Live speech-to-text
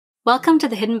Welcome to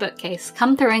the Hidden Bookcase.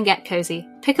 Come through and get cozy.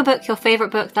 Pick a book, your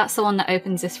favourite book, that's the one that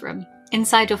opens this room.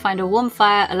 Inside you'll find a warm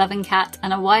fire, a loving cat,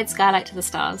 and a wide skylight to the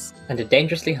stars. And a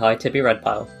dangerously high Tibby red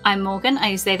pile. I'm Morgan, I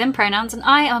use they them pronouns, and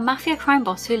I am a mafia crime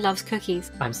boss who loves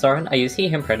cookies. I'm Sorren, I use he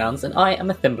him pronouns, and I am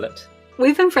a thimblet.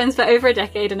 We've been friends for over a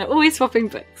decade and are always swapping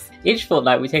books. Each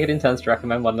fortnight we take it in turns to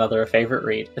recommend one another a favourite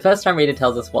read. The first time reader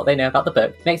tells us what they know about the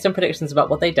book, makes some predictions about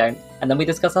what they don't, and then we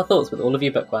discuss our thoughts with all of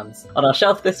you bookworms. On our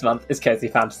shelf this month is Cozy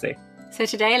Fantasy. So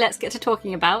today let's get to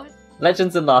talking about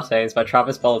Legends Lattes by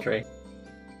Travis Baldree.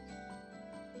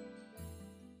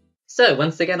 So,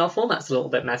 once again, our format's a little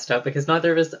bit messed up because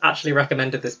neither of us actually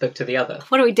recommended this book to the other.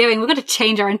 what are we doing? We've got to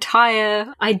change our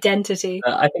entire identity.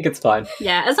 I think it's fine.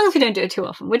 Yeah, as long as we don't do it too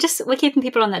often. We're keeping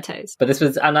people on their toes. But this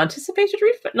was an anticipated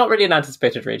read, but not really an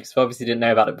anticipated read because we obviously didn't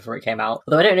know about it before it came out.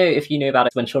 Although I don't know if you knew about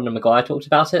it when Sean and Maguire talked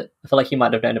about it. I feel like you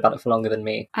might have known about it for longer than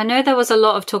me. I know there was a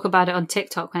lot of talk about it on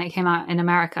TikTok when it came out in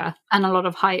America, and a lot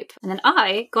of hype. And then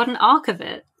I got an arc of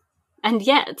it. And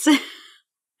yet,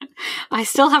 I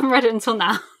still haven't read it until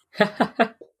now.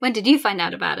 When did you find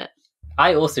out about it?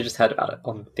 I also just heard about it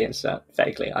on the internet,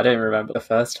 vaguely. I don't remember the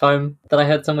first time that I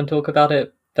heard someone talk about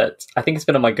it, but I think it's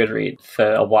been on my Goodread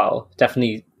for a while.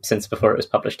 Definitely since before it was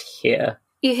published here.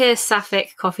 You hear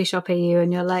Sapphic coffee shop AU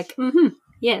and you're like,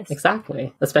 yes.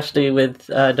 Exactly. Especially with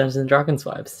Dungeons & Dragons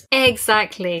vibes.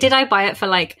 Exactly. Did I buy it for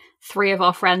like 3 of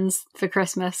our friends for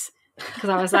Christmas? Because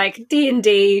I was like,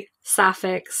 D&D,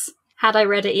 Saphics. Had I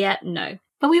read it yet? No.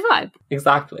 But we vibe.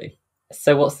 Exactly.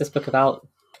 So what's this book about?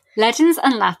 Legends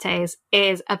and Lattes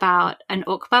is about an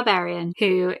orc barbarian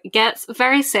who gets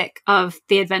very sick of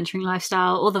the adventuring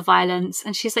lifestyle, all the violence,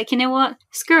 and she's like, you know what?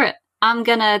 Screw it. I'm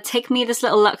gonna take me this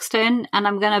little luckstone and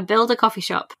I'm gonna build a coffee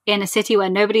shop in a city where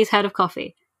nobody's heard of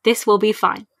coffee. This will be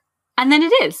fine. And then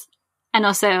it is. And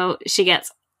also she gets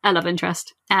a love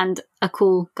interest and a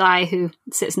cool guy who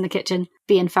sits in the kitchen,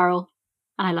 being feral,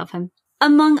 and I love him.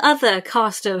 Among other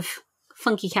cast of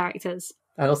funky characters.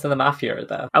 And also the mafia are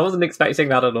there. I wasn't expecting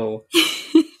that at all.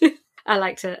 I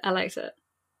liked it.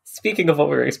 Speaking of what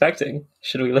we were expecting,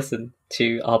 should we listen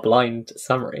to our blind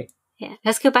summary? Yeah,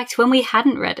 let's go back to when we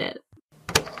hadn't read it.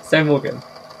 So Morgan,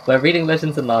 we're reading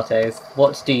Legends and Lattes.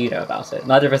 What do you know about it?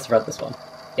 Neither of us have read this one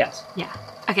yet. Yeah.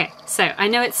 Okay, so I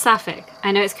know it's sapphic.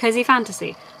 I know it's cozy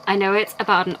fantasy. I know it's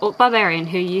about an orc barbarian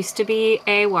who used to be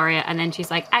a warrior and then she's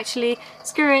like, actually,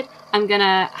 screw it. I'm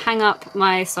gonna hang up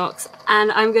my socks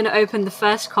and I'm gonna open the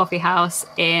first coffee house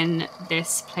in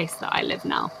this place that I live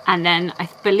now. And then I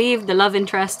believe the love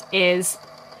interest is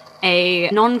a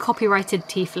non-copyrighted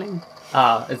tiefling.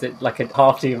 Ah, is it like a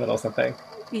half demon or something?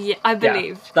 Yeah, I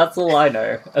believe. Yeah, that's all I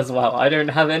know as well. I don't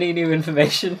have any new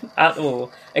information at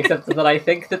all, except that I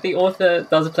think that the author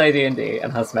does play D&D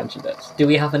and has mentioned it. Do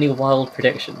we have any wild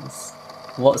predictions?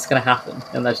 What's going to happen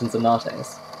in Legends and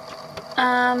Lattes?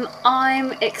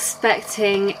 I'm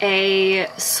expecting a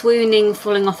swooning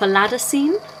falling off a ladder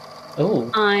scene. Oh.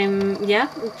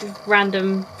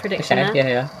 Random prediction Okay, there.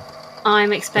 yeah.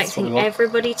 I'm expecting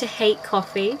everybody to hate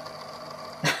coffee.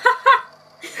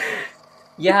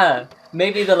 Yeah,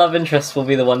 maybe the love interest will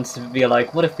be the one to be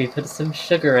like, what if we put some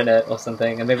sugar in it or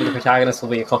something? And maybe the protagonist will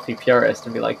be a coffee purist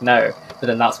and be like, no. But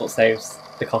then that's what saves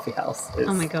the coffee house.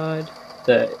 Oh my god.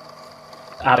 The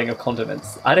adding of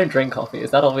condiments. I don't drink coffee.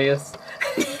 Is that obvious?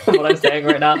 What I'm saying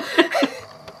right now?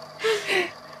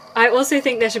 I also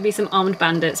think there should be some armed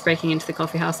bandits breaking into the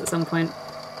coffee house at some point.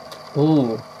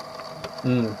 Ooh.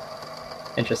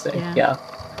 Interesting. Yeah.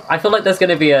 I feel like there's going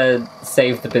to be a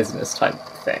save the business type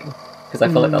thing. Because I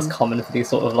feel like that's common for these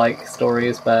sort of like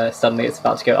stories where suddenly it's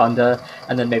about to go under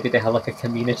and then maybe they have like a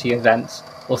community event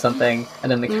or something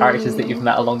and then the characters that you've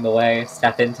met along the way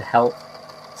step in to help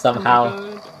somehow.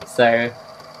 Oh so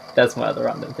there's my other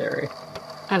random theory.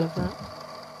 I love that.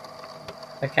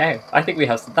 Okay, I think we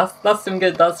have that's some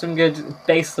good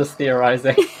baseless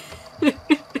theorizing.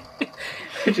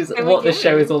 Which is what the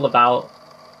show is all about.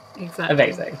 Exactly.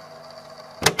 Amazing.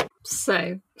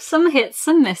 So, some hits,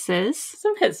 some misses.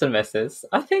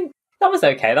 I think that was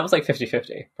okay. That was like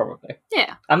 50-50, probably.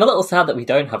 Yeah. I'm a little sad that we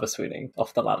don't have a swooning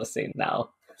off the ladder scene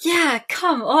now. Yeah,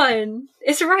 come on.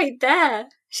 It's right there.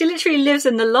 She literally lives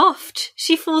in the loft.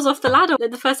 She falls off the ladder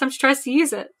the first time she tries to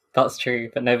use it. That's true,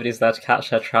 but nobody's there to catch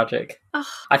her. Tragic. Ugh.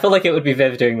 I feel like it would be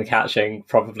Viv doing the catching,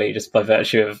 probably just by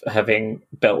virtue of her being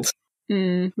built.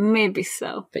 Maybe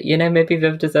so. But maybe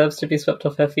Viv deserves to be swept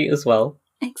off her feet as well.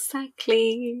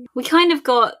 Exactly. We kind of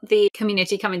got the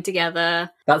community coming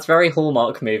together. That's very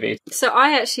Hallmark movie. So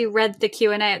I actually read the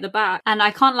Q&A at the back, and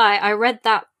I can't lie, I read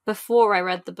that before I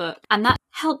read the book, and that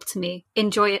helped me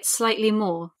enjoy it slightly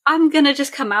more. I'm gonna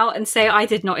just come out and say I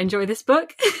did not enjoy this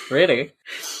book. Really?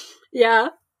 Yeah.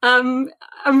 I'm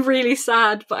really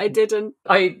sad, but I didn't.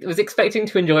 I was expecting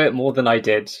to enjoy it more than I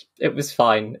did. It was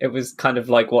fine. It was kind of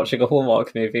like watching a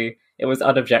Hallmark movie. It was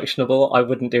unobjectionable. I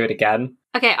wouldn't do it again.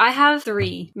 Okay, I have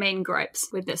 3 main gripes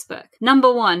with this book.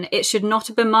 Number 1, it should not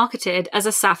have been marketed as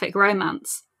a sapphic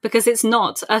romance. Because it's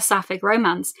not a sapphic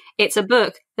romance. It's a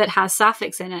book that has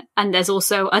sapphics in it. And there's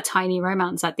also a tiny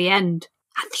romance at the end.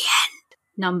 At the end!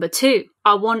 Number 2,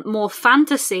 I want more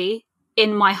fantasy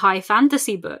in my high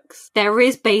fantasy books. There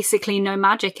is basically no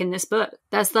magic in this book.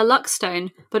 There's the Luckstone,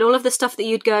 but all of the stuff that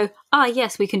you'd go,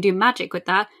 yes, we can do magic with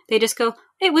that, they just go,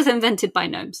 it was invented by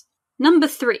gnomes. Number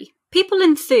 3, people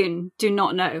in Thorne do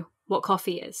not know what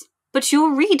coffee is. But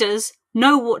your readers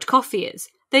know what coffee is.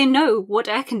 They know what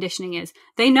air conditioning is.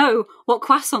 They know what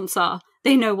croissants are.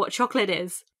 They know what chocolate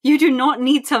is. You do not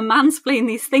need to mansplain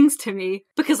these things to me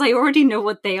because I already know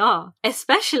what they are,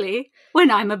 especially when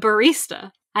I'm a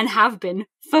barista and have been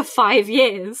for 5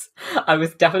 years. I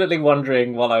was definitely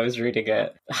wondering while I was reading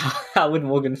it, how would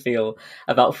Morgan feel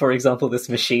about, for example, this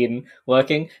machine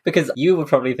working? Because you were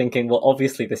probably thinking, well,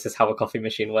 obviously this is how a coffee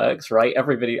machine works, right?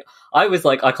 I was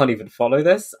like, I can't even follow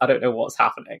this. I don't know what's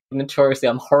happening. Notoriously,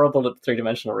 I'm horrible at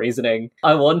 3-dimensional reasoning.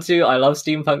 I love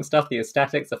steampunk stuff. The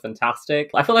aesthetics are fantastic.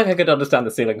 I feel like I could understand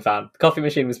the ceiling fan. The coffee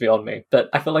machine was beyond me. But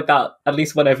I feel like that at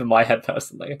least went over my head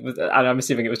personally. And I'm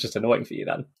assuming it was just annoying for you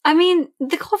then. I mean,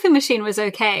 the coffee machine was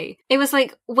okay. It was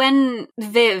like when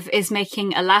Viv is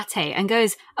making a latte and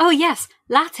goes, oh yes,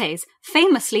 lattes,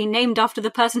 famously named after the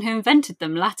person who invented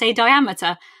them, latte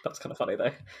diameter. That's kind of funny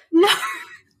though. No,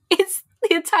 it's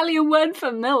the Italian word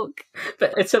for milk.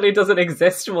 But Italy doesn't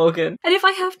exist, Morgan. And if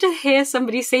I have to hear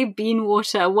somebody say bean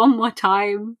water one more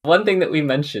time. One thing that we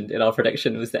mentioned in our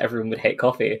prediction was that everyone would hate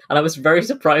coffee. And I was very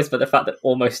surprised by the fact that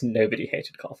almost nobody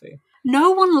hated coffee.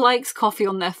 No one likes coffee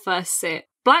on their first sip.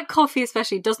 Black coffee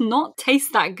especially does not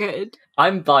taste that good.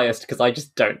 I'm biased because I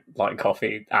just don't like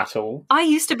coffee at all. I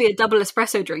used to be a double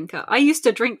espresso drinker. I used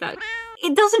to drink that.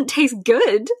 It doesn't taste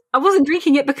good. I wasn't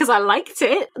drinking it because I liked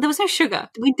it. There was no sugar.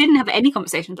 We didn't have any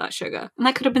conversations about sugar. And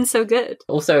that could have been so good.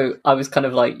 Also, I was kind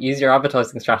of like, use your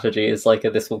advertising strategy as like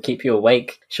this will keep you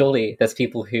awake. Surely there's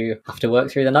people who have to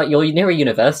work through the night. You're near a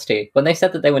university. When they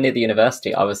said that they were near the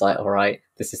university, I was like, all right,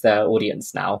 this is their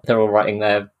audience now. They're all writing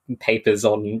their papers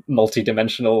on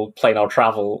multi-dimensional planar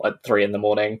travel at 3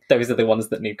 a.m. Those are the ones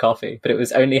that need coffee. But it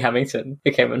was only Hemington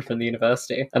who came in from the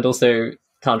university. And also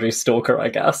Tandre's stalker, I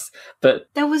guess. But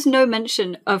there was no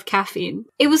mention of caffeine.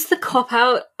 It was the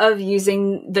cop-out of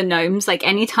using the gnomes. Like,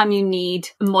 anytime you need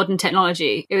modern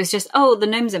technology, it was just, oh, the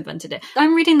gnomes invented it.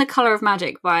 I'm reading The Colour of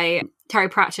Magic by Terry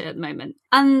Pratchett at the moment.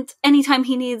 And anytime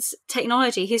he needs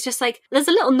technology, he's just like, there's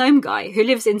a little gnome guy who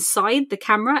lives inside the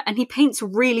camera and he paints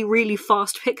really, really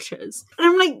fast pictures. And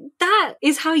I'm like, that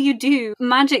is how you do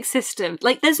magic system.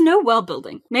 Like, there's no world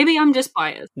building. Maybe I'm just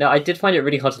biased. No, I did find it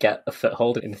really hard to get a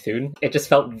foothold in Thorne. It just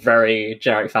felt very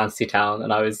generic fantasy town.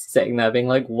 And I was sitting there being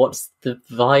like, what's the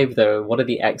vibe though? What are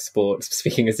the exports?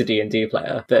 Speaking as a D&D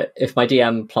player. But if my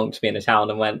DM plonked me in a town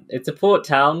and went, it's a port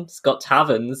town, it's got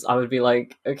taverns, I would be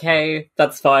like, okay,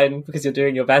 that's fine because you're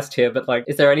doing your best here, but like,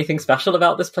 is there anything special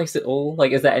about this place at all?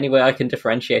 Like, is there any way I can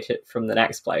differentiate it from the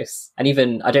next place? And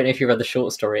even, I don't know if you read the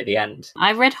short story at the end.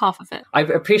 I read half of it. I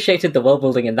appreciated the world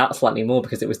building in that slightly more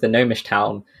because it was the gnomish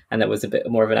town and there was a bit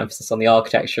more of an emphasis on the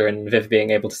architecture and Viv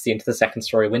being able to see into the second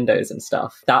story windows and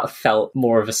stuff. That felt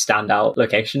more of a standout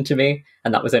location to me,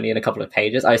 and that was only in a couple of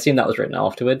pages. I assume that was written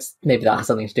afterwards. Maybe that has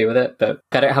something to do with it, but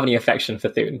I don't have any affection for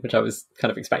Thorne, which I was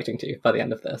kind of expecting to by the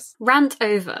end of this. Rant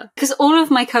over. Because all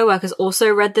of my co-workers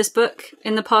also read this book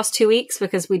in the past 2 weeks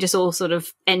because we just all sort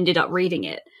of ended up reading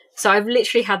it. So I've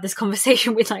literally had this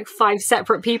conversation with like 5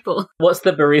 separate people. What's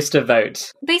the barista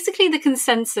vote? Basically, the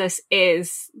consensus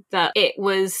is that it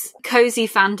was cozy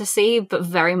fantasy, but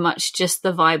very much just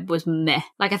the vibe was meh.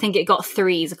 Like, I think it got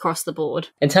 3s across the board.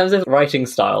 In terms of writing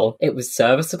style, it was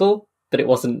serviceable, but it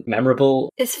wasn't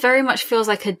memorable. It very much feels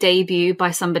like a debut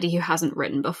by somebody who hasn't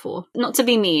written before. Not to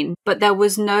be mean, but there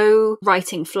was no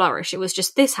writing flourish. It was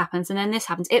just this happens and then this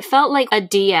happens. It felt like a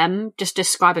DM just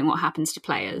describing what happens to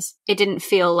players. It didn't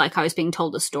feel like I was being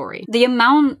told a story. The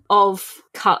amount of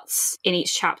cuts in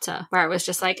each chapter where it was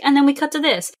just like, and then we cut to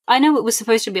this. I know it was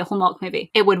supposed to be a Hallmark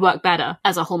movie. It would work better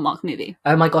as a Hallmark movie.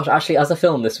 Oh my gosh, actually, as a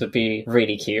film, this would be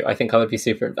really cute. I think I would be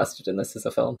super invested in this as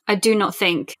a film. I do not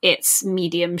think its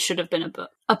medium should have been a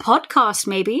book. A podcast,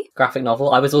 maybe? Graphic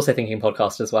novel. I was also thinking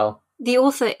podcast as well. The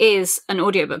author is an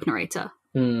audiobook narrator,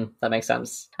 That makes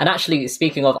sense. And actually,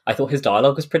 speaking of, I thought his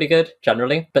dialogue was pretty good,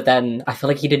 generally. But then I feel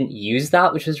like he didn't use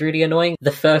that, which was really annoying.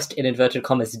 The first, in inverted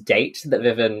commas, date that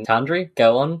Viv and Tandri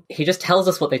go on, he just tells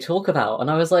us what they talk about.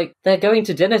 And I was like, they're going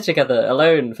to dinner together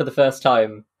alone for the first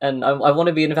time. And I want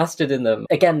to be invested in them.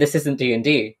 Again, this isn't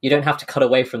D&D. You don't have to cut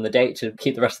away from the date to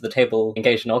keep the rest of the table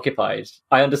engaged and occupied.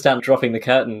 I understand dropping the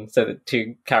curtain so that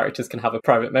two characters can have a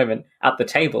private moment at the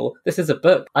table. This is a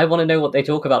book. I want to know what they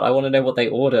talk about. I want to know what they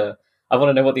order. I want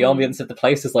to know what the ambience of the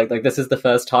place is like. Like, this is the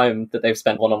first time that they've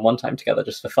spent one-on-one time together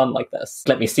just for fun like this.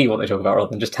 Let me see what they talk about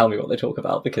rather than just tell me what they talk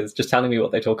about, because just telling me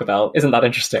what they talk about isn't that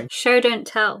interesting. Show, don't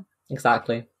tell.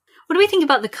 Exactly. What do we think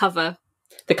about the cover?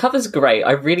 The cover's great.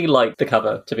 I really like the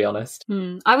cover, to be honest.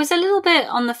 I was a little bit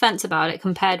on the fence about it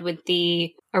compared with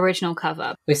the original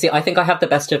cover. We see, I think I have the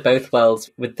best of both worlds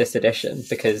with this edition,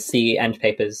 because the end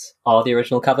papers are the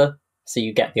original cover. So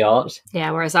you get the art.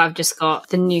 Yeah, whereas I've just got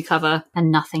the new cover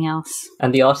and nothing else.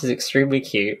 And the art is extremely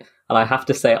cute. And I have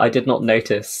to say, I did not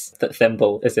notice that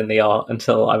Thimble is in the art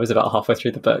until I was about halfway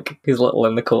through the book. He's little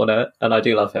in the corner, and I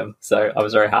do love him. So I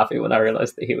was very happy when I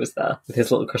realised that he was there with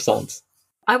his little croissant.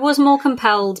 I was more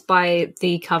compelled by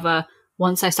the cover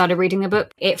once I started reading the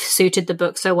book. It suited the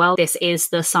book so well. This is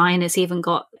the sign. It's even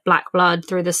got black blood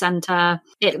through the centre.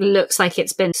 It looks like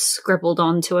it's been scribbled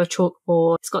onto a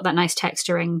chalkboard. It's got that nice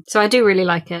texturing. So I do really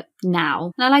like it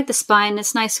now. And I like the spine.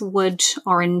 It's nice wood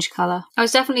orange colour. I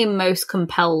was definitely most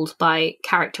compelled by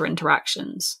character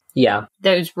interactions. Yeah.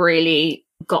 Those really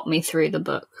got me through the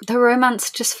book. The romance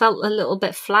just felt a little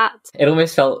bit flat. It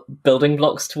almost felt building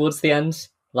blocks towards the end.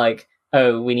 Like,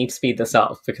 oh, we need to speed this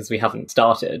up because we haven't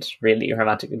started really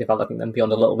romantically developing them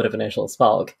beyond a little bit of an initial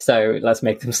spark. So let's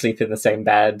make them sleep in the same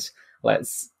bed.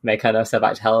 Let's make her nurse her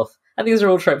back to health. And these are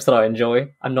all tropes that I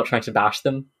enjoy. I'm not trying to bash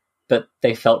them, but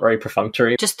they felt very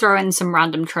perfunctory. Just throw in some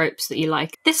random tropes that you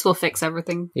like. This will fix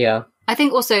everything. Yeah. I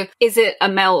think also, is it a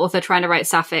male author trying to write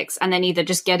sapphics and then either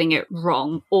just getting it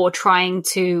wrong or trying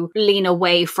to lean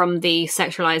away from the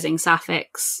sexualizing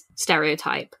sapphics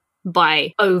stereotype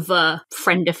by over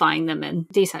friendifying them and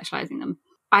desexualizing them?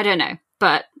 I don't know,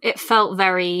 but it felt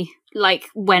very like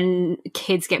when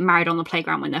kids get married on the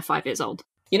playground when they're 5 years old.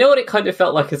 You know what it kind of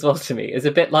felt like as well to me? Is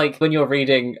a bit like when you're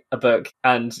reading a book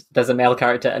and there's a male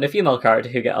character and a female character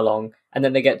who get along and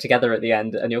then they get together at the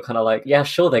end and you're kind of like, yeah,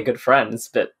 sure, they're good friends,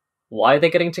 but why are they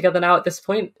getting together now at this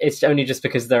point? It's only just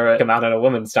because they're a man and a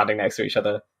woman standing next to each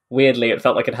other. Weirdly, it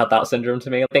felt like it had that syndrome to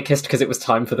me. They kissed because it was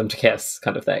time for them to kiss,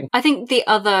 kind of thing. I think the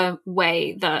other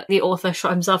way that the author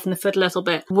shot himself in the foot a little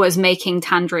bit was making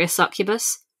Tandri a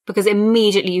succubus, because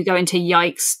immediately you go into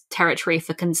yikes territory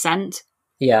for consent.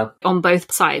 Yeah. On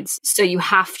both sides. So you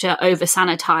have to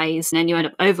over-sanitize and then you end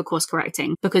up over-course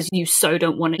correcting because you so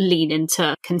don't want to lean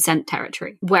into consent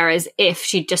territory. Whereas if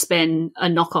she'd just been a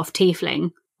knockoff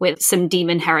tiefling with some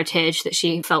demon heritage that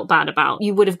she felt bad about,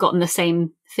 you would have gotten the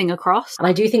same thing across. And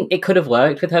I do think it could have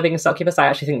worked with her being a succubus. I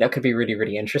actually think that could be really,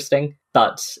 really interesting.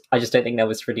 But I just don't think there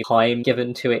was really time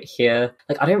given to it here.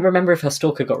 Like, I don't remember if her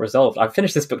stalker got resolved. I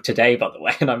finished this book today, by the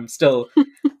way, and I'm still...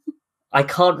 I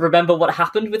can't remember what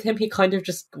happened with him. He kind of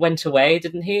just went away,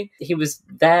 didn't he? He was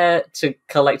there to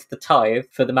collect the tithe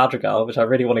for the madrigal, which I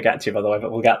really want to get to, by the way, but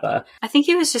we'll get there. I think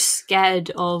he was just scared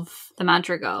of the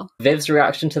madrigal. Viv's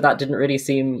reaction to that didn't really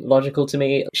seem logical to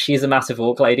me. She's a massive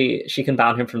orc lady. She can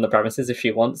ban him from the premises if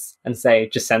she wants and say,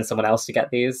 just send someone else to get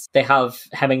these. They have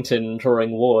Hemmington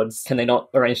drawing wards. Can they not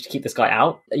arrange to keep this guy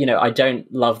out? You know, I don't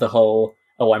love the whole...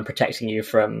 oh, I'm protecting you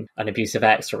from an abusive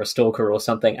ex or a stalker or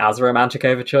something as a romantic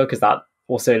overture, because that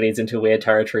also leads into weird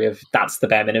territory of that's the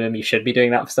bare minimum. You should be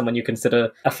doing that for someone you consider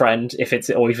a friend, if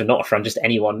it's, or even not a friend, just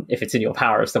anyone. If it's in your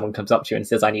power, if someone comes up to you and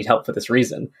says, I need help for this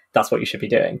reason, that's what you should be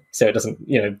doing. So it doesn't,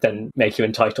 you know, then make you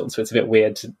entitled. So it's a bit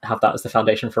weird to have that as the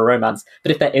foundation for a romance.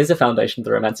 But if there is a foundation for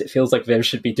the romance, it feels like Viv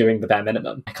should be doing the bare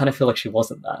minimum. I kind of feel like she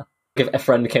wasn't there. If a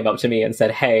friend came up to me and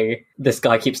said, hey, this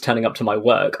guy keeps turning up to my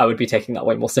work, I would be taking that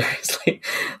way more seriously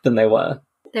than they were.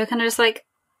 They were kind of just like,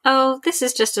 oh, this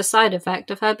is just a side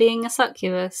effect of her being a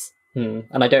succubus. And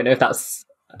I don't know if that's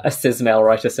a cis male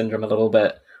writer syndrome a little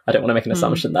bit. I don't want to make an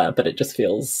assumption there, but it just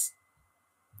feels...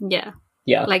 Yeah.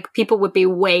 Yeah. Like, people would be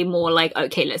way more like,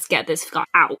 okay, let's get this guy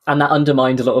out. And that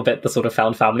undermined a little bit the sort of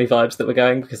found family vibes that were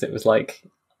going, because it was like...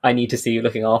 I need to see you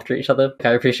looking after each other.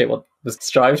 I appreciate what was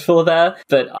strived for there,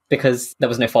 but because there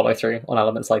was no follow-through on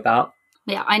elements like that.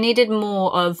 Yeah, I needed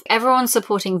more of everyone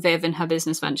supporting Viv in her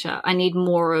business venture. I need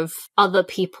more of other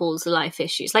people's life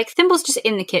issues. Like, Thimble's just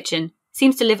in the kitchen,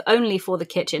 seems to live only for the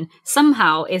kitchen,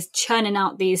 somehow is churning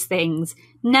out these things,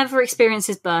 never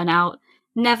experiences burnout,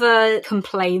 never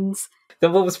complains.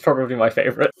 Thimble was probably my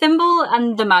favourite. Thimble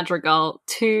and the Madrigal,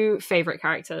 2 favourite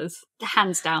characters,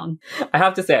 hands down. I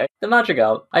have to say, the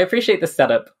Madrigal, I appreciate the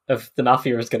setup of the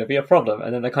Mafia is going to be a problem,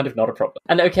 and then they're kind of not a problem.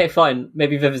 And okay, fine,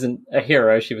 maybe Viv isn't a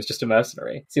hero, she was just a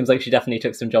mercenary. Seems like she definitely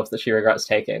took some jobs that she regrets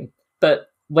taking. But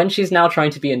when she's now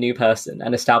trying to be a new person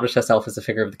and establish herself as a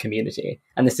figure of the community,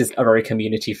 and this is a very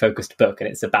community-focused book, and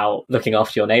it's about looking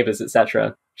after your neighbours,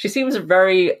 etc., she seems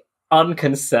very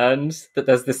unconcerned that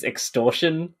there's this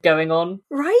extortion going on.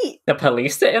 Right. The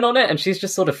police are in on it, and she's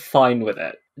just sort of fine with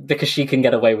it, because she can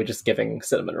get away with just giving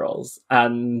cinnamon rolls.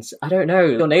 And I don't know,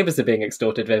 your neighbours are being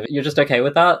extorted, Viv. You're just okay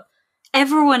with that?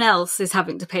 Everyone else is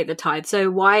having to pay the tithe, so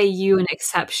why are you an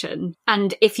exception?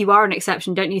 And if you are an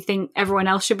exception, don't you think everyone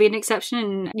else should be an exception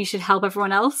and you should help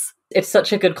everyone else? It's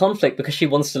such a good conflict because she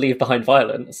wants to leave behind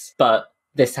violence, but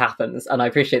this happens, and I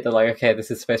appreciate that, like, okay,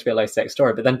 this is supposed to be a low-stakes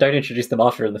story, but then don't introduce the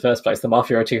Mafia in the first place. The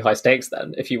Mafia are too high stakes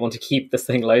then, if you want to keep this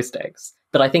thing low stakes.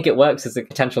 But I think it works as a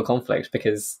potential conflict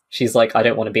because she's like, I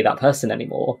don't want to be that person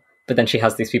anymore. But then she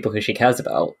has these people who she cares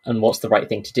about, and what's the right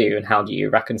thing to do, and how do you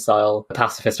reconcile the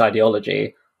pacifist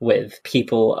ideology with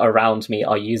people around me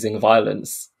are using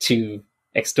violence to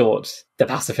extort the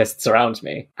pacifists around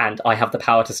me, and I have the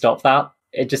power to stop that.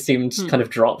 It just seemed kind of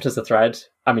dropped as a thread.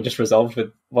 I mean, just resolved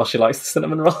with, well, she likes the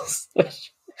cinnamon rolls,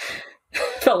 which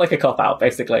felt like a cop-out,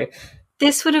 basically.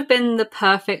 This would have been the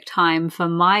perfect time for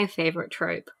my favourite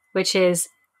trope, which is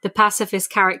the pacifist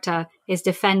character is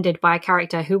defended by a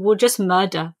character who will just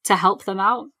murder to help them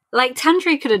out. Like,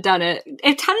 Tandri could have done it.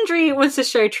 If Tandri was to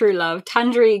show true love,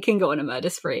 Tandri can go on a murder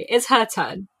spree. It's her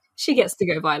turn. She gets to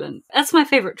go violent. That's my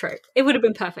favourite trope. It would have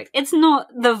been perfect. It's not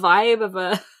the vibe of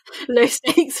a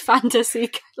low-stakes fantasy,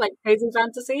 like cozy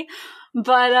fantasy,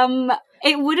 but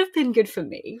it would have been good for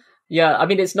me. Yeah, I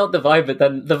mean, it's not the vibe, but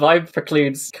then the vibe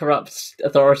precludes corrupt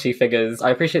authority figures. I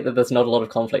appreciate that there's not a lot of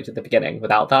conflict at the beginning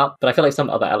without that, but I feel like some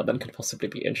other element could possibly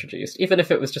be introduced, even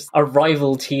if it was just a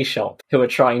rival tea shop who are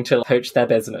trying to poach their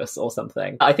business or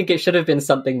something. I think it should have been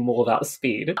something more that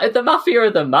speed. The Mafia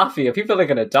are the Mafia. People are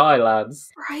going to die, lads.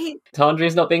 Right.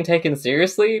 Tandri's not being taken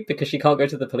seriously because she can't go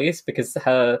to the police because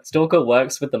her stalker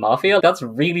works with the Mafia. That's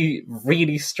really,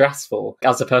 really stressful.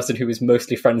 As a person who is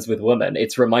mostly friends with women,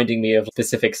 it's reminding me of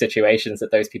specific situations that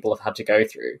those people have had to go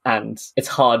through, and it's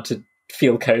hard to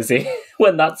feel cozy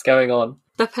when that's going on.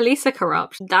 The police are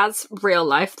corrupt. That's real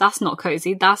life. That's not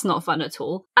cozy. That's not fun at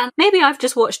all. And maybe I've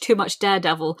just watched too much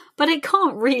Daredevil, but it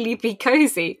can't really be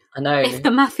cozy. I know. If the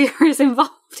Mafia is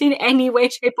involved in any way,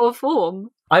 shape or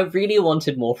form. I really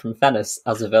wanted more from Fennis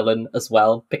as a villain as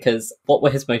well, because what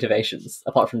were his motivations,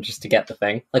 apart from just to get the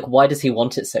thing? Like, why does he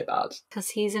want it so bad? Because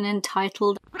he's an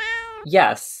entitled...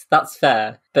 Yes, that's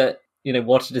fair, but you know,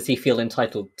 what does he feel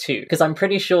entitled to? Because I'm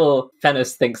pretty sure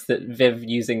Fennis thinks that Viv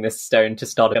using this stone to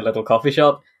start a little coffee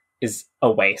shop is a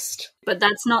waste. But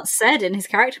that's not said in his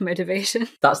character motivation.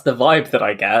 That's the vibe that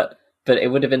I get, but it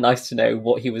would have been nice to know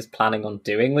what he was planning on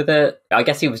doing with it. I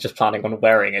guess he was just planning on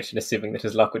wearing it and assuming that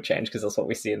his luck would change, because that's what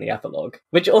we see in the epilogue.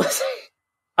 Which also,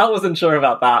 I wasn't sure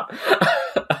about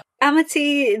that.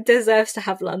 Amity deserves to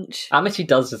have lunch. Amity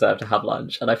does deserve to have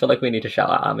lunch, and I feel like we need to shout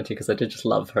out Amity because I did just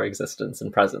love her existence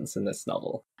and presence in this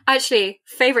novel. Actually,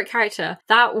 favourite character,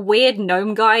 that weird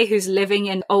gnome guy who's living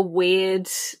in a weird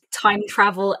time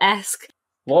travel-esque...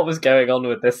 What was going on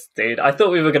with this dude? I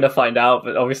thought we were going to find out,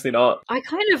 but obviously not. I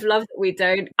kind of love that we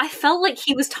don't. I felt like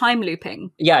he was time looping.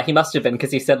 Yeah, he must have been,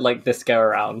 because he said, like, this go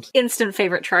around. Instant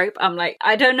favourite trope. I'm like,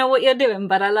 I don't know what you're doing,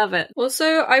 but I love it. Also,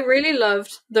 I really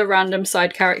loved the random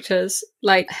side characters,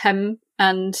 like Hem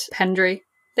and Pendry.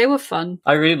 They were fun.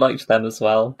 I really liked them as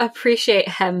well. Appreciate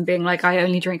Hem being like, I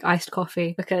only drink iced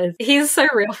coffee, because he's so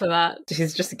real for that.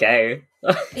 He's just gay.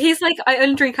 He's like, I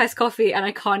only drink iced coffee and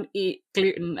I can't eat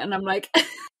gluten. And I'm like...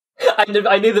 I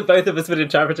knew that both of us would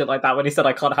interpret it like that when he said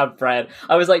I can't have bread.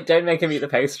 I was like, don't make him eat the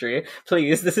pastry.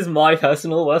 Please, this is my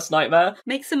personal worst nightmare.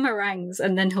 Make some meringues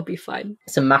and then he'll be fine.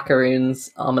 Some macaroons,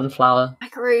 almond flour.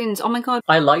 Macaroons, oh my god.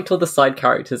 I liked all the side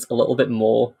characters a little bit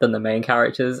more than the main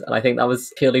characters, and I think that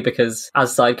was purely because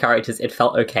as side characters it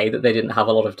felt okay that they didn't have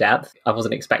a lot of depth. I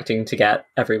wasn't expecting to get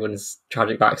everyone's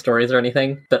tragic backstories or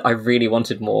anything, but I really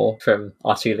wanted more from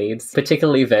our two leads.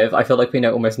 Particularly Viv, I feel like we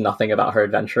know almost nothing about her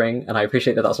adventuring, and I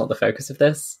appreciate that that's not the focus of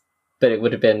this, but it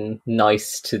would have been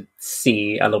nice to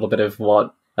see a little bit of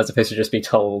what, as opposed to just be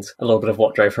told a little bit of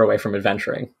what drove her away from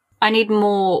adventuring. I need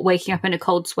more waking up in a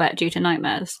cold sweat due to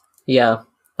nightmares. Yeah,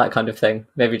 that kind of thing.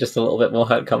 Maybe just a little bit more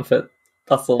hurt comfort.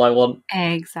 That's all I want.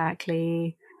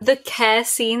 Exactly. The care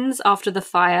scenes after the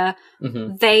fire,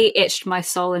 they itched my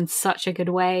soul in such a good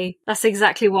way. That's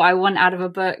exactly what I want out of a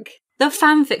book. The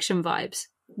fan fiction vibes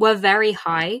were very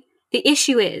high, The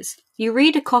issue is, you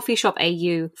read a coffee shop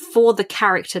AU for the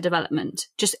character development,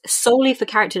 just solely for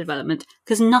character development,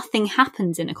 because nothing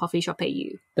happens in a coffee shop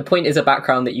AU. The point is a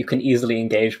background that you can easily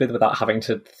engage with without having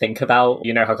to think about,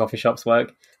 how coffee shops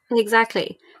work.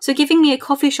 Exactly. So giving me a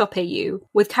coffee shop AU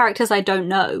with characters I don't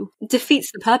know defeats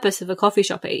the purpose of a coffee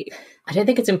shop AU. I don't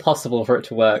think it's impossible for it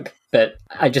to work, but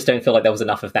I just don't feel like there was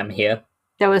enough of them here.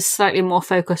 There was slightly more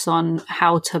focus on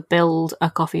how to build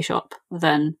a coffee shop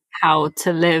than how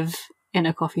to live in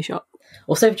a coffee shop.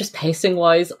 Also, just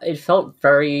pacing-wise, it felt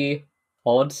very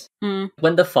odd.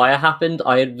 When the fire happened,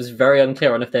 I was very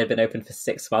unclear on if they had been open for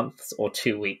 6 months or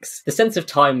 2 weeks. The sense of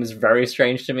time was very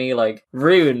strange to me. Like,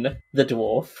 Rune, the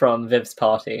dwarf from Viv's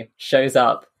party, shows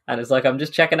up and is like, I'm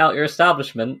just checking out your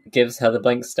establishment, gives her the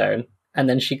Blinkstone, and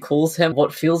then she calls him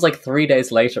what feels like 3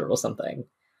 days later or something.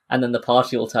 And then the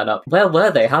party will turn up. Where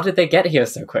were they? How did they get here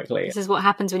so quickly? This is what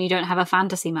happens when you don't have a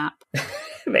fantasy map.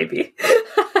 Maybe.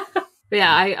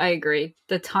 Yeah, I agree.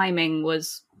 The timing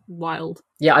was wild.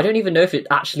 Yeah, I don't even know if it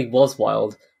actually was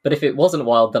wild, but if it wasn't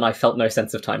wild, then I felt no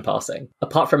sense of time passing.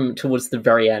 Apart from towards the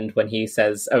very end when he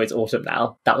says, oh, it's autumn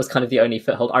now. That was kind of the only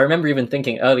foothold. I remember even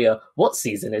thinking earlier, what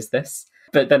season is this?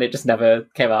 But then it just never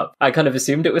came up. I kind of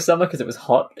assumed it was summer because it was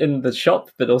hot in the shop,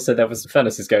 but also there was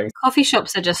furnaces going. Coffee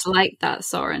shops are just like that,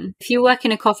 Sorren. If you work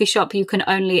in a coffee shop, you can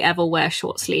only ever wear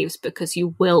short sleeves because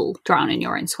you will drown in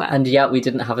your own sweat. And yet we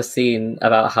didn't have a scene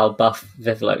about how buff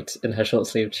Viv looked in her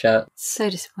short-sleeved shirt. So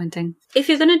disappointing. If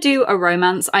you're going to do a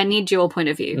romance, I need your point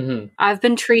of view. Mm-hmm. I've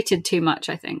been treated too much,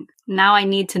 I think. Now I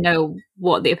need to know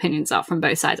what the opinions are from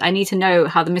both sides. I need to know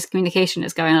how the miscommunication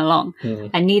is going along. Mm-hmm.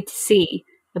 I need to see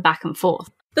the back and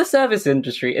forth. The service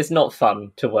industry is not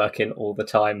fun to work in all the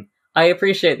time. I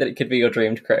appreciate that it could be your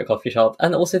dream to create a coffee shop,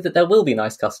 and also that there will be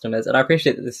nice customers, and I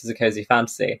appreciate that this is a cozy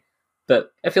fantasy.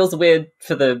 But it feels weird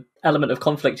for the element of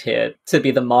conflict here to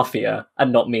be the mafia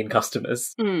and not mean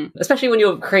customers. Especially when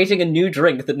you're creating a new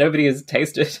drink that nobody has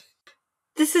tasted.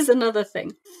 This is another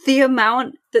thing. The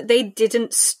amount that they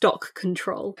didn't stock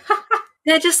control.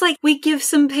 They're just like, we give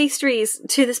some pastries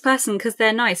to this person because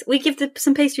they're nice. We give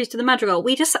some pastries to the madrigal.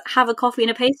 We just have a coffee and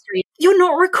a pastry. You're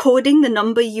not recording the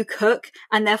number you cook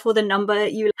and therefore the number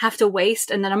you have to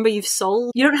waste and the number you've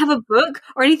sold. You don't have a book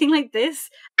or anything like this.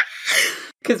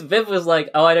 Because Viv was like,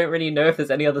 oh, I don't really know if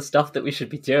there's any other stuff that we should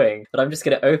be doing, but I'm just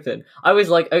going to open. I was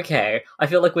like, okay, I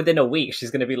feel like within a week she's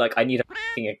going to be like, I need a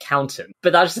f***ing accountant.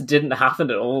 But that just didn't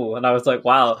happen at all. And I was like,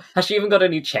 wow, has she even got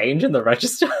any change in the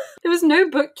register? There was no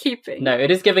bookkeeping. No, it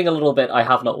is giving a little bit, I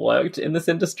have not worked in this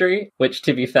industry, which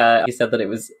to be fair, he said that it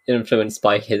was influenced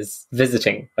by his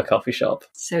visiting a coffee shop.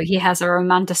 So he has a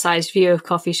romanticized view of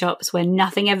coffee shops where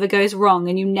nothing ever goes wrong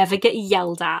and you never get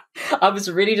yelled at. I was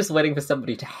really just waiting for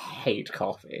somebody to hate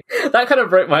coffee. That kind of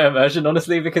broke my immersion,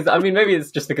 honestly, because, I mean, maybe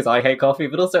it's just because I hate coffee,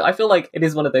 but also I feel like it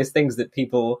is one of those things that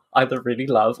people either really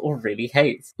love or really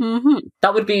hate. Mm-hmm.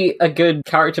 That would be a good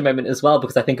character moment as well,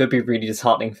 because I think it would be really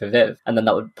disheartening for Viv, and then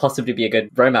that would possibly be a good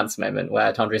romance moment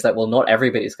where Tandri's like, well, not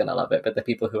everybody's going to love it, but the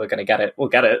people who are going to get it will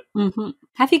get it. Mm-hmm.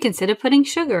 Have you considered putting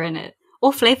sugar in it?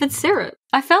 Or flavoured syrup?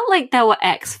 I felt like there were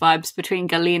X vibes between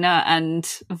Galena and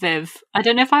Viv. I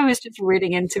don't know if I was just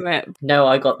reading into it. No,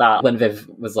 I got that when Viv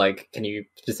was like, can you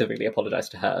specifically apologise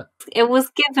to her? It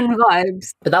was given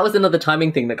vibes. But that was another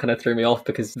timing thing that kind of threw me off,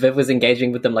 because Viv was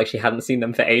engaging with them like she hadn't seen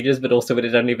them for ages, but also it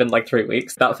had only been like 3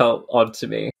 weeks. That felt odd to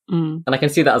me. And I can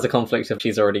see that as a conflict if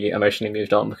she's already emotionally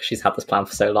moved on because she's had this plan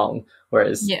for so long.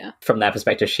 Whereas from their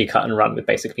perspective, she cut and run with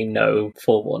basically no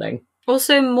forewarning.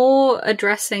 Also, more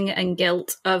addressing and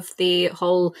guilt of the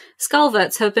whole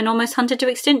Skullverts have been almost hunted to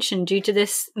extinction due to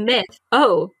this myth.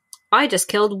 Oh, I just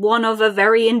killed one of a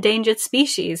very endangered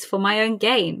species for my own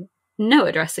gain. No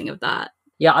addressing of that.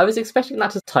 Yeah, I was expecting that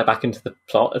to tie back into the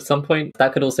plot at some point.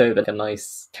 That could also have been a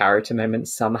nice character moment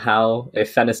somehow.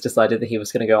 If Fennis decided that he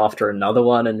was going to go after another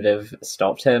one and Viv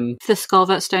stopped him. The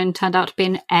Skullvert Stone turned out to be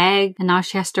an egg and now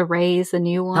she has to raise a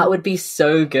new one. That would be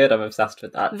so good. I'm obsessed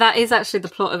with that. That is actually the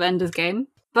plot of Ender's Game.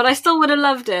 But I still would have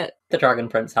loved it. The Dragon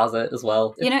Prince has it as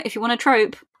well. You know, if you want a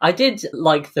trope. I did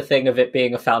like the thing of it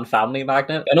being a found family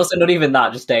magnet. And also not even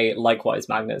that, just a likewise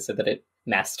magnet so that it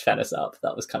messed Fennis up.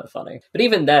 That was kind of funny. But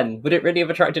even then, would it really have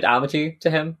attracted Amity to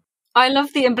him? I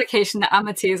love the implication that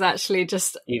Amity is actually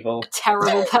just evil, a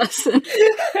terrible person.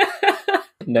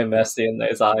 No mercy in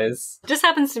those eyes. Just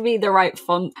happens to be the right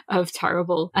font of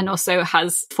terrible and also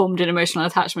has formed an emotional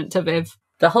attachment to Viv.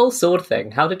 The whole sword thing,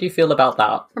 how did you feel about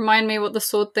that? Remind me what the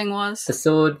sword thing was. The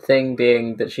sword thing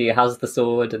being that she has the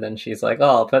sword and then she's like, oh,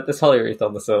 I'll put this holy wreath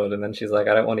on the sword. And then she's like,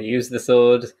 I don't want to use the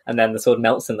sword. And then the sword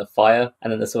melts in the fire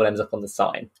and then the sword ends up on the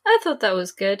sign. I thought that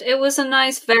was good. It was a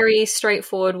nice, very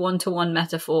straightforward one-to-one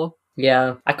metaphor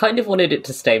Yeah, I kind of wanted it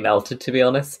to stay melted, to be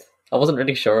honest. I wasn't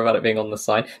really sure about it being on the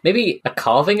sign. Maybe a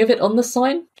carving of it on the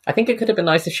sign? I think it could have been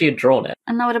nice if she had drawn it.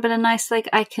 And that would have been a nice, like,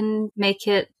 I can make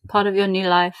it part of your new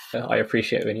life. I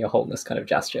appreciate when your wholeness kind of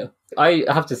gesture. I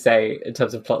have to say, in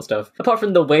terms of plot stuff, apart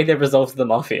from the way they resolved the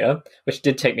Mafia, which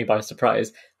did take me by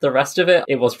surprise, the rest of it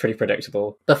was pretty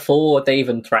predictable. Before they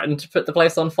even threatened to put the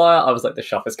place on fire, I was like, the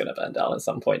shop is going to burn down at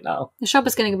some point now. The shop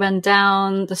is going to burn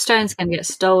down, the stone's going to get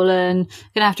stolen, going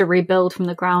to have to rebuild from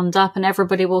the ground up, and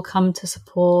everybody will come to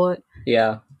support.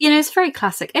 Yeah. You know, it's very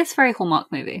classic. It's a very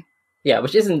Hallmark movie. Yeah,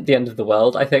 which isn't the end of the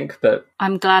world, I think, but...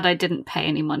 I'm glad I didn't pay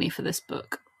any money for this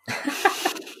book.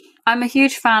 I'm a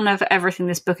huge fan of everything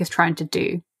this book is trying to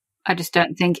do. I just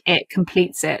don't think it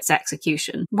completes its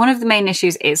execution. One of the main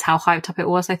issues is how hyped up it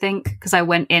was, I think, because I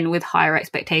went in with higher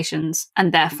expectations,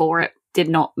 and therefore it did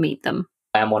not meet them.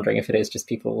 I am wondering if it is just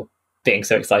people being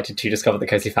so excited to discover that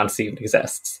cozy fantasy even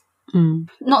exists.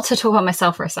 Not to talk about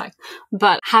myself for a sec,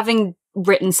 but having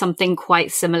written something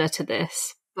quite similar to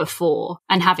this before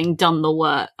and having done the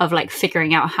work of like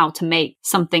figuring out how to make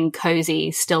something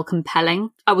cozy still compelling,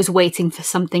 I was waiting for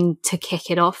something to kick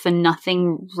it off and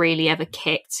nothing really ever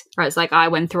kicked. Right, it's like I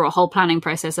went through a whole planning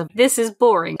process of this is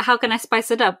boring, how can I spice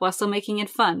it up while still making it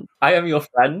fun? I am your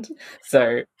friend,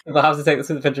 so I'll have to take this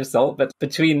with a pinch of salt, but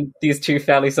between these two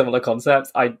fairly similar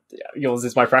concepts, yours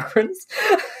is my preference.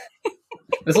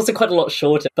 It's also quite a lot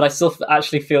shorter, but I still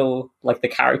actually feel like the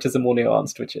characters are more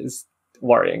nuanced, which is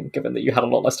worrying, given that you had a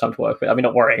lot less time to work with. I mean,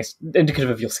 not worrying, it's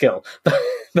indicative of your skill,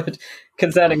 but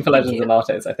concerning for Legends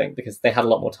Lattes, I think, because they had a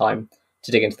lot more time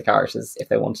to dig into the characters if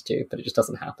they wanted to, but it just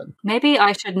doesn't happen. Maybe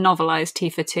I should novelize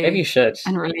Tifa 2. Maybe you should.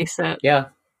 And release it. Yeah.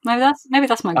 Maybe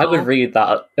that's my goal. I would read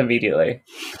that immediately.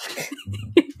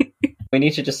 We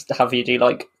need to just have you do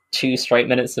like 2 straight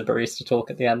minutes of barista talk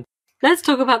at the end. Let's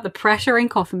talk about the pressure in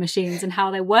coffee machines and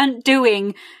how they weren't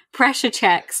doing pressure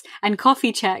checks and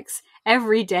coffee checks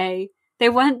every day. They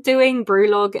weren't doing brew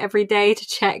log every day to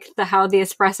check how the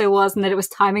espresso was and that it was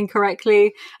timing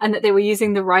correctly and that they were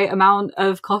using the right amount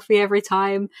of coffee every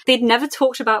time. They'd never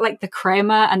talked about like the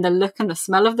crema and the look and the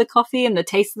smell of the coffee and the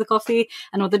taste of the coffee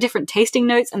and all the different tasting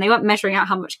notes, and they weren't measuring out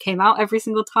how much came out every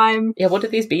single time. Yeah, what do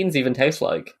these beans even taste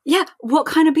like? Yeah, what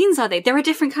kind of beans are they? There are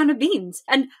different kind of beans.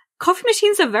 And coffee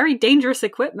machines are very dangerous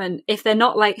equipment if they're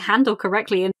not like handled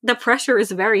correctly, and the pressure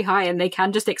is very high and they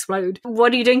can just explode.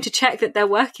 What are you doing to check that they're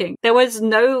working? There was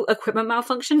no equipment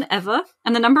malfunction ever,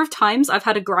 and the number of times I've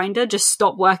had a grinder just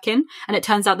stop working and it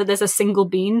turns out that there's a single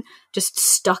bean just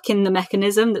stuck in the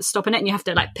mechanism that's stopping it, and you have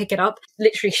to like pick it up,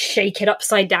 literally shake it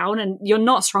upside down, and you're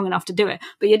not strong enough to do it,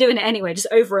 but you're doing it anyway, just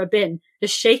over a bin,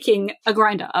 just shaking a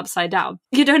grinder upside down.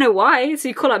 You don't know why, so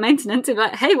you call out maintenance and you're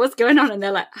like, hey, what's going on? And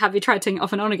they're like, have you tried turning it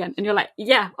off and on again? And you're like,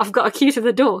 yeah, I've got a key to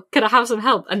the door. Could I have some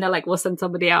help? And they're like, we'll send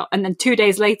somebody out. And then 2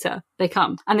 days later, they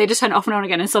come and they just turn it off and on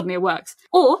again and suddenly it works.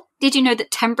 Or did you know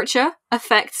that temperature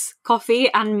affects coffee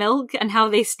and milk and how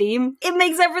they steam? It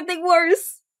makes everything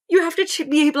worse. You have to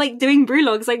be like doing brew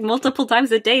logs like multiple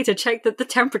times a day to check that the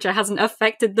temperature hasn't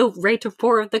affected the rate of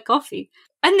pour of the coffee.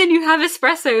 And then you have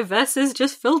espresso versus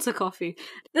just filter coffee.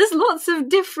 There's lots of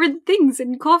different things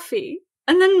in coffee.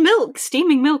 And then milk,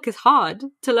 steaming milk is hard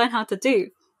to learn how to do.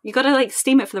 You gotta like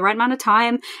steam it for the right amount of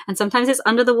time, and sometimes it's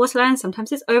under the waterline,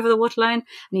 sometimes it's over the waterline,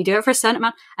 and you do it for a certain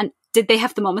amount. And did they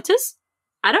have thermometers?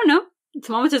 I don't know.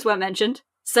 Thermometers weren't mentioned.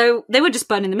 So they were just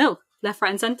burning the milk, left, right,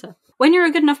 and centre. When you're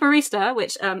a good enough barista,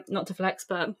 which, not to flex,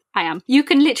 but I am, you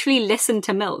can literally listen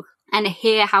to milk and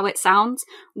hear how it sounds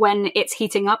when it's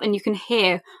heating up, and you can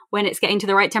hear when it's getting to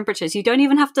the right temperatures. You don't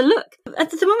even have to look at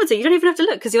the thermometer. You don't even have to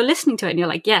look because you're listening to it and you're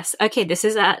like, yes, okay, this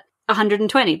is at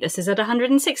 120. This is at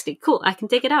 160. Cool, I can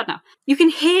take it out now. You can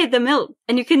hear the milk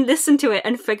and you can listen to it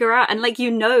and figure out, and like, you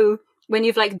know, when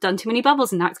you've like done too many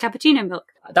bubbles and now it's cappuccino milk.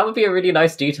 That would be a really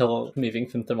nice detail, moving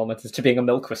from thermometers to being a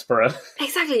milk whisperer.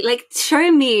 Exactly. Like,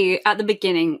 show me at the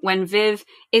beginning when Viv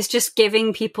is just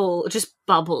giving people just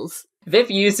bubbles. Viv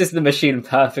uses the machine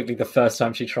perfectly the first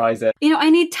time she tries it. You know, I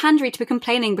need Tandri to be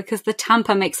complaining because the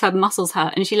tamper makes her muscles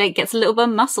hurt, and she like gets a little bit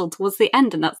of muscle towards the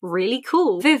end, and that's really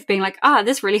cool. Viv being like,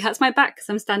 this really hurts my back because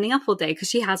I'm standing up all day because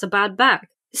she has a bad back.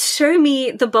 Show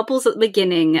me the bubbles at the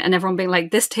beginning and everyone being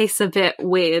like, this tastes a bit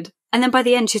weird. And then by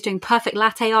the end, she's doing perfect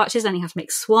latte arches and you have to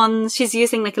make swans. She's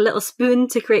using like a little spoon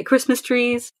to create Christmas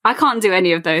trees. I can't do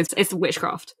any of those. It's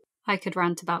witchcraft. I could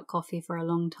rant about coffee for a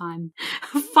long time.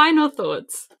 Final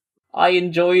thoughts. I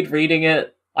enjoyed reading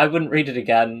it. I wouldn't read it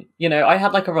again. You know, I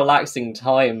had like a relaxing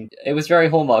time. It was very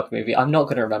Hallmark movie. I'm not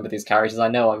going to remember these characters. I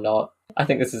know I'm not. I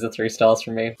think this is a 3 stars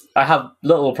from me. I have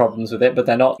little problems with it, but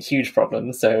they're not huge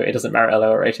problems, so it doesn't merit a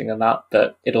lower rating than that,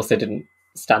 but it also didn't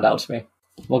stand out to me.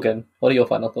 Morgan, what are your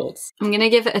final thoughts? I'm going to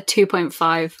give it a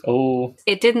 2.5. Oh.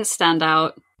 It didn't stand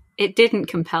out. It didn't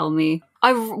compel me.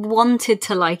 I wanted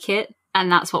to like it,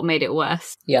 and that's what made it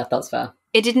worse. Yeah, that's fair.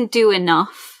 It didn't do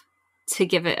enough to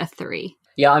give it a 3.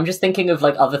 Yeah, I'm just thinking of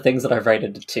like other things that I've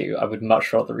rated a 2. I would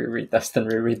much rather reread this than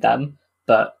reread them,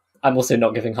 but I'm also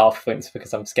not giving half points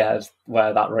because I'm scared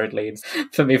where that road leads,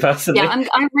 for me personally. Yeah,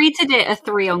 I rated it a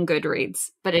 3 on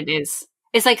Goodreads, but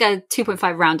it's like a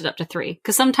 2.5 rounded up to 3,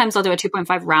 because sometimes I'll do a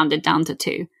 2.5 rounded down to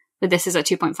 2, but this is a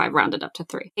 2.5 rounded up to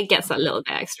 3. It gets that little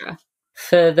bit extra.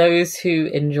 For those who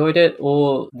enjoyed it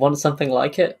or want something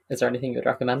like it, is there anything you'd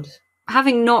recommend?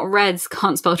 Having not read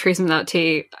Can't Spell Treason Without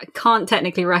T, I can't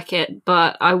technically rec it,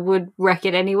 but I would rec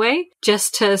it anyway,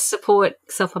 just to support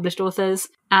self-published authors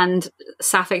and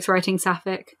Sapphic writing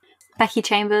Sapphic. Becky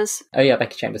Chambers. Oh yeah,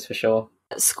 Becky Chambers for sure.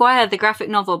 Squire, the graphic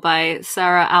novel by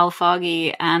Sara,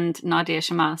 Alfageeh and Nadia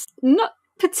Shammas. Not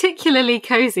particularly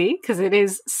cozy, because it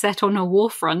is set on a war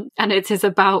front, and it is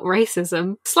about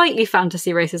racism. Slightly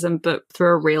fantasy racism, but through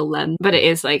a real lens. But it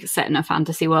is like set in a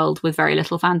fantasy world with very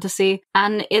little fantasy.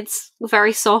 And it's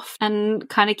very soft and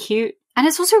kind of cute. And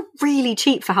it's also really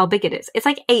cheap for how big it is. It's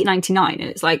like $8.99, and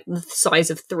it's like the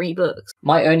size of 3 books.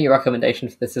 My only recommendation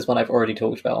for this is one I've already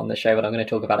talked about on the show, but I'm going to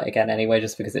talk about it again anyway,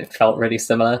 just because it felt really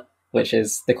similar, which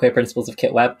is The Queer Principles of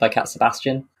Kit Webb by Cat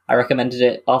Sebastian. I recommended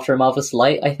it after A Marvelous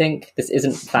Light, I think. This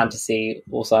isn't fantasy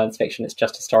or science fiction, it's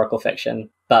just historical fiction.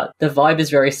 But the vibe is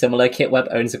very similar. Kit Webb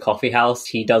owns a coffee house.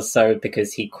 He does so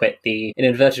because he quit the, in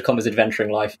inverted commas,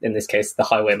 adventuring life, in this case, the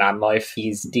highwayman life.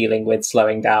 He's dealing with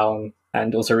slowing down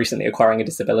and also recently acquiring a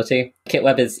disability. Kit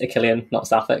Webb is Achillean, not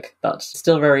Sapphic, but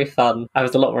still very fun. I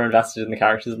was a lot more invested in the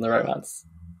characters and the romance.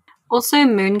 Also,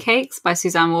 Mooncakes by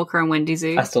Suzanne Walker and Wendy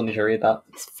Zhu. I still need to read that.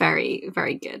 It's very,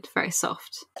 very good. Very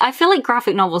soft. I feel like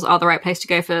graphic novels are the right place to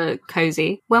go for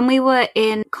cozy. When we were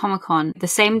in Comic-Con, the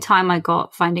same time I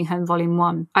got Finding Home Volume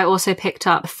 1, I also picked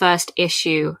up the first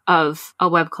issue of a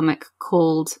webcomic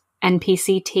called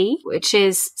NPCT, which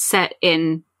is set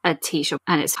in a tea shop,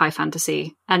 and it's high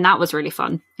fantasy. And that was really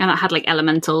fun. And it had like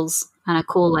elementals and a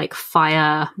cool like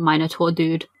fire minotaur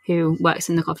dude who works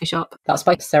in the coffee shop. That's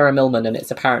by Sarah Millman, and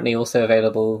it's apparently also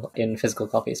available in physical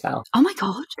copies now. Oh my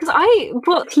god, because I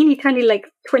bought teeny tiny like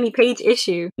 20-page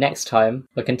issue. Next time,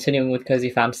 we're continuing with Cozy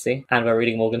Fantasy, and we're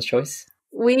reading Morgan's Choice.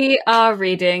 We are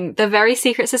reading The Very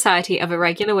Secret Society of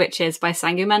Irregular Witches by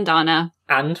Sangu Mandana.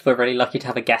 And we're really lucky to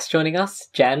have a guest joining us,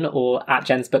 Jen, or at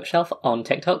Jen's Bookshelf on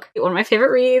TikTok. One of my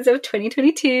favourite reads of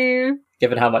 2022.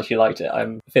 Given how much you liked it,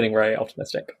 I'm feeling very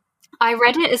optimistic. I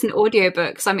read it as an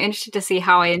audiobook, so I'm interested to see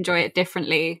how I enjoy it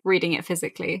differently reading it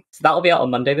physically. So that'll be out on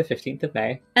Monday the 15th of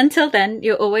May. Until then,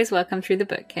 you're always welcome through the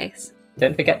bookcase.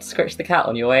 Don't forget to scratch the cat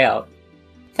on your way out.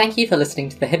 Thank you for listening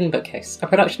to The Hidden Bookcase, a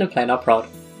production of Plain Our Prod.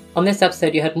 On this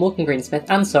episode you heard Morgan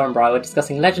Greensmith and Soren Brewer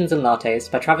discussing Legends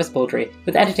Lattes by Travis Baldree,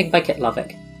 with editing by Kit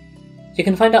Lovick. You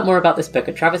can find out more about this book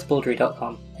at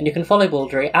travisbaldree.com, and you can follow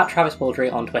Baldree at Travis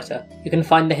Baldree on Twitter. You can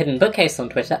find The Hidden Bookcase on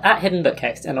Twitter at Hidden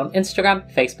Bookcase, and on Instagram,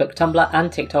 Facebook, Tumblr,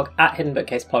 and TikTok at Hidden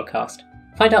Bookcase Podcast.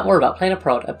 Find out more about Plain Our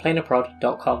Prod at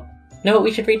plainaprod.com. Know what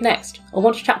we should read next, or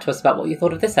want to chat to us about what you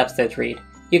thought of this episode's read?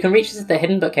 You can reach us at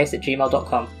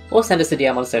thehiddenbookcase@gmail.com, or send us a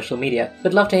DM on social media.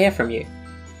 We'd love to hear from you.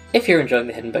 If you're enjoying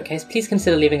The Hidden Bookcase, please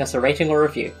consider leaving us a rating or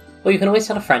review, or you can always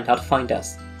tell a friend how to find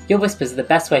us. Your whispers are the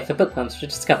best way for bookworms to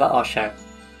discover our show.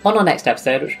 On our next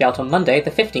episode, which will be out on Monday,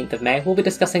 the 15th of May, we'll be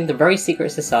discussing The Very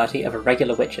Secret Society of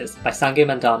Irregular Witches by Sangu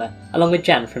Mandana, along with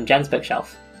Jen from Jen's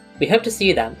Bookshelf. We hope to see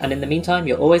you then, and in the meantime,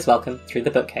 you're always welcome through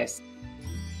the bookcase.